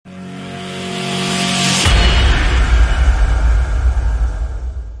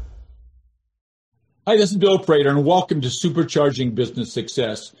Hi, this is Bill Prater, and welcome to Supercharging Business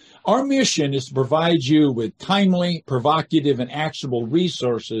Success. Our mission is to provide you with timely, provocative, and actionable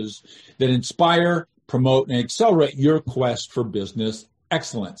resources that inspire, promote, and accelerate your quest for business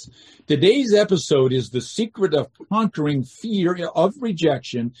excellence. Today's episode is the secret of conquering fear of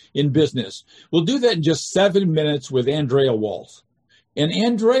rejection in business. We'll do that in just 7 minutes with Andrea Waltz. And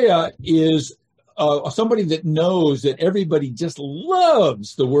Andrea is somebody that knows that everybody just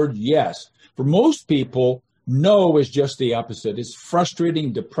loves the word yes. For most people, no is just the opposite. It's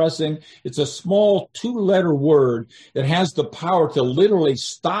frustrating, depressing. It's a small 2-letter word that has the power to literally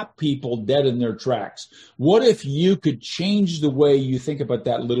stop people dead in their tracks. What if you could change the way you think about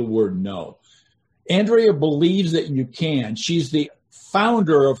that little word no? Andrea believes that you can. She's the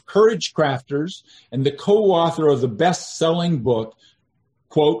founder of Courage Crafters and the co-author of the best-selling book,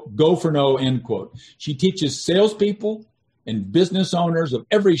 quote, Go for No, end quote. She teaches salespeople and business owners of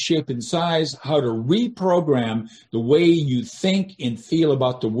every shape and size how to reprogram the way you think and feel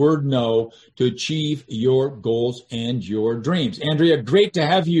about the word no to achieve your goals and your dreams. Andrea, great to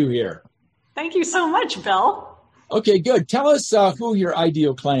have you here. Thank you so much, Bill. Okay, good. Tell us who your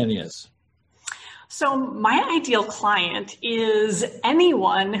ideal client is. So my ideal client is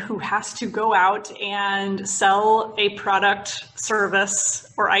anyone who has to go out and sell a product,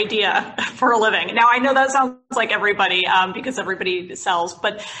 service, or idea for a living. Now, I know that sounds like everybody because everybody sells,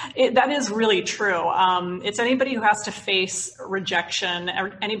 but that is really true. It's anybody who has to face rejection,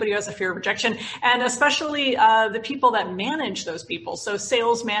 anybody who has a fear of rejection, and especially the people that manage those people. So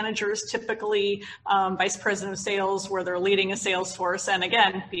sales managers, typically vice president of sales, where they're leading a sales force. And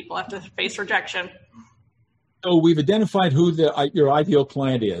again, people have to face rejection. So we've identified who your ideal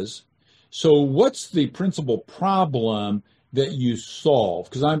client is. So what's the principal problem that you solve?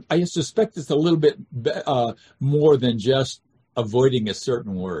 Because I suspect it's a little bit more than just avoiding a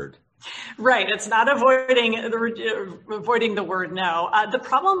certain word. Right. It's not avoiding the word no. The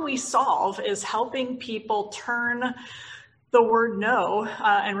problem we solve is helping people turn the word no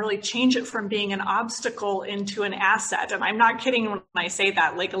and really change it from being an obstacle into an asset. And I'm not kidding when I say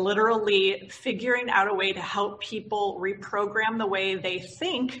that, like literally figuring out a way to help people reprogram the way they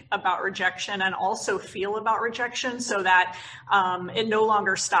think about rejection and also feel about rejection so that it no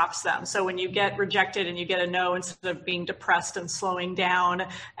longer stops them. So when you get rejected and you get a no, instead of being depressed and slowing down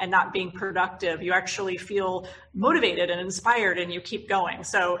and not being productive, you actually feel motivated and inspired and you keep going.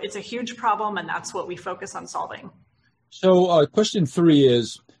 So it's a huge problem, and that's what we focus on solving. So question 3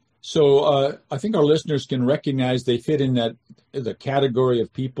 is, I think our listeners can recognize they fit in the category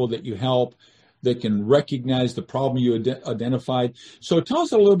of people that you help. They can recognize the problem you identified. So tell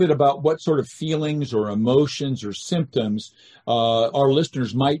us a little bit about what sort of feelings or emotions or symptoms our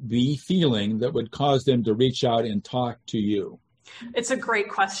listeners might be feeling that would cause them to reach out and talk to you. It's a great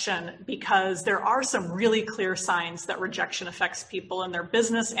question because there are some really clear signs that rejection affects people in their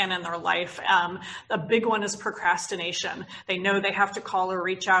business and in their life. A big one is procrastination. They know they have to call or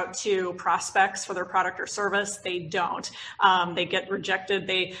reach out to prospects for their product or service. They don't. They get rejected.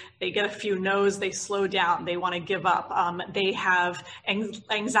 They get a few no's. They slow down. They want to give up. They have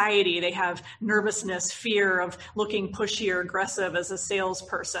anxiety. They have nervousness, fear of looking pushy or aggressive as a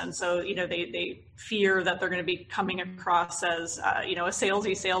salesperson. So, they fear that they're going to be coming across as a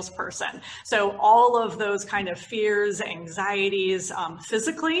salesy salesperson. So all of those kind of fears, anxieties,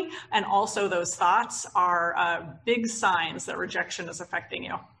 physically, and also those thoughts are big signs that rejection is affecting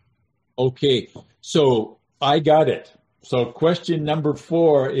you. Okay, so I got it. So question number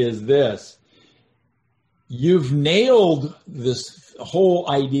 4 is this. You've nailed this whole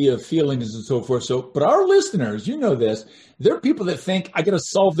idea of feelings and so forth. But our listeners, you know this, they're people that think, I got to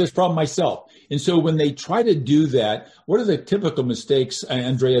solve this problem myself. And so when they try to do that, what are the typical mistakes,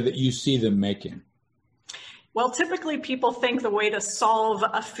 Andrea, that you see them making? Well, typically people think the way to solve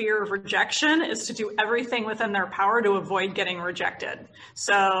a fear of rejection is to do everything within their power to avoid getting rejected.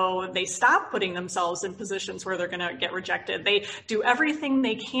 So they stop putting themselves in positions where they're going to get rejected. They do everything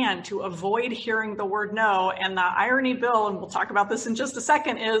they can to avoid hearing the word no. And the irony, Bill, and we'll talk about this in just a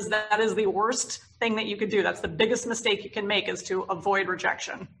second, is that is the worst thing that you could do. That's the biggest mistake you can make, is to avoid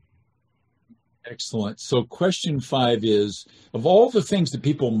rejection. Excellent. So question 5 is, of all the things that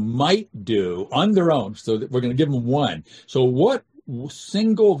people might do on their own, so that we're going to give them one. So what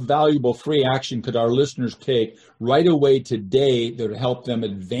single valuable free action could our listeners take right away today that would help them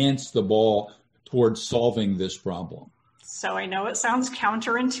advance the ball towards solving this problem? So I know it sounds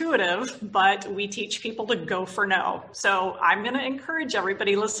counterintuitive, but we teach people to go for no. So I'm going to encourage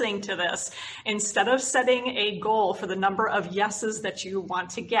everybody listening to this, instead of setting a goal for the number of yeses that you want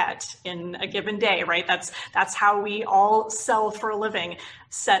to get in a given day, right? That's how we all sell for a living.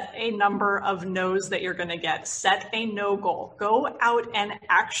 Set a number of no's that you're going to get. Set a no goal. Go out and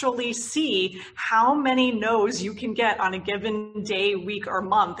actually see how many no's you can get on a given day, week, or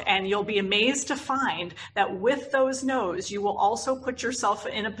month. And you'll be amazed to find that with those no's, you will also put yourself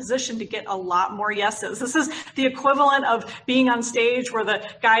in a position to get a lot more yeses. This is the equivalent of being on stage where the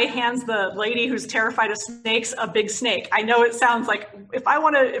guy hands the lady who's terrified of snakes a big snake. I know it sounds like, if I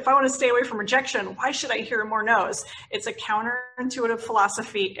want to stay away from rejection, why should I hear more no's? It's a counterintuitive philosophy.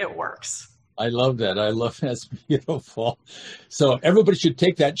 It works. I love that. That's beautiful. So everybody should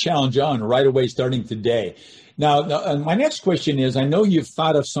take that challenge on right away, starting today. Now, my next question is, I know you've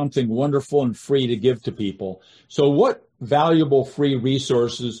thought of something wonderful and free to give to people. So what valuable free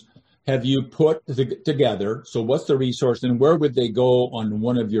resources have you put together? So what's the resource, and where would they go on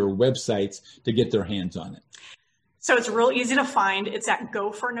one of your websites to get their hands on it? So it's real easy to find. It's at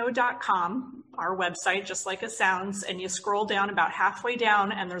goforno.com, our website, just like it sounds. And you scroll down about halfway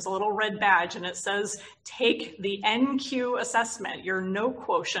down and there's a little red badge and it says, take the NQ assessment, your no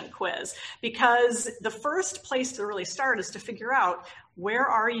quotient quiz. Because the first place to really start is to figure out, where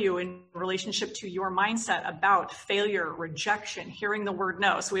are you in relationship to your mindset about failure, rejection, hearing the word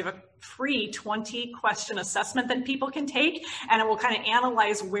no? So we have a free 20-question assessment that people can take, and it will kind of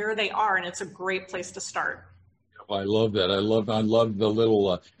analyze where they are. And it's a great place to start. I love that. I love the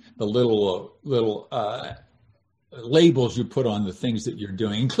little labels you put on the things that you're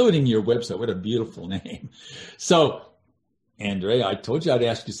doing, including your website. What a beautiful name. So, Andrea, I told you I'd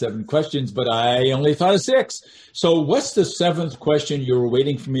ask you 7 questions, but I only thought of 6. So what's the 7th question you were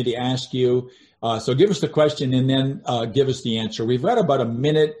waiting for me to ask you? So give us the question and then give us the answer. We've got about a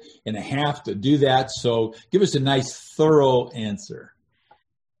minute and a half to do that. So give us a nice, thorough answer.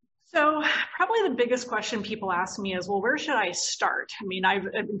 So probably the biggest question people ask me is, well, where should I start? I mean, I've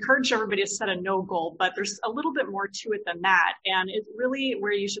encouraged everybody to set a no goal, but there's a little bit more to it than that. And it's really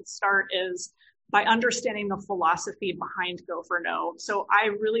where you should start is by understanding the philosophy behind Go for No. So I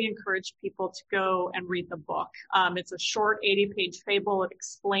really encourage people to go and read the book. It's a short 80-page fable. It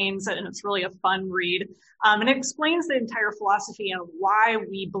explains it, and it's really a fun read. And it explains the entire philosophy and why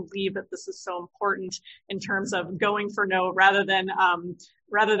we believe that this is so important in terms of going for no rather than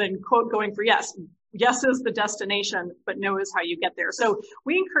quote, going for yes. Yes is the destination, but no is how you get there. So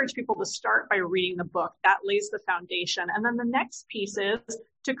we encourage people to start by reading the book. That lays the foundation. And then the next piece is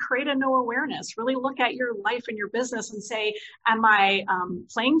to create a no awareness. Really look at your life and your business and say, am I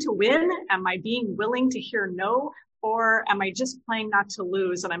playing to win? Am I being willing to hear no? Or am I just playing not to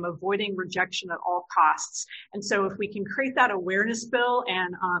lose and I'm avoiding rejection at all costs? And so if we can create that awareness, Bill,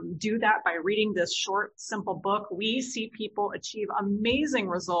 and do that by reading this short, simple book, we see people achieve amazing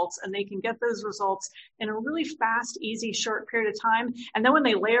results, and they can get those results in a really fast, easy, short period of time. And then when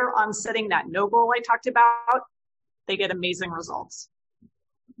they layer on setting that no goal I talked about, they get amazing results.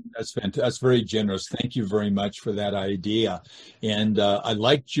 That's fantastic. That's very generous. Thank you very much for that idea. And I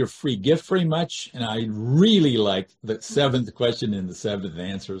liked your free gift very much. And I really liked the 7th question and the 7th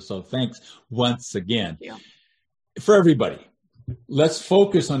answer. So thanks once again. Thank you. For everybody, let's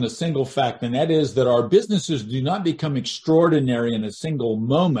focus on a single fact, and that is that our businesses do not become extraordinary in a single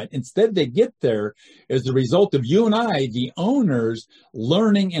moment. Instead, they get there as the result of you and I, the owners,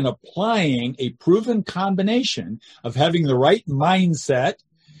 learning and applying a proven combination of having the right mindset,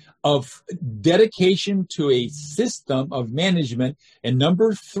 of dedication to a system of management, and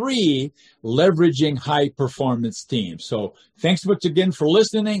number 3, leveraging high performance teams. So thanks so much again for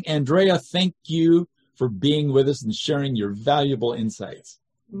listening. Andrea, thank you for being with us and sharing your valuable insights.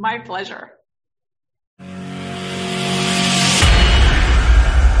 My pleasure.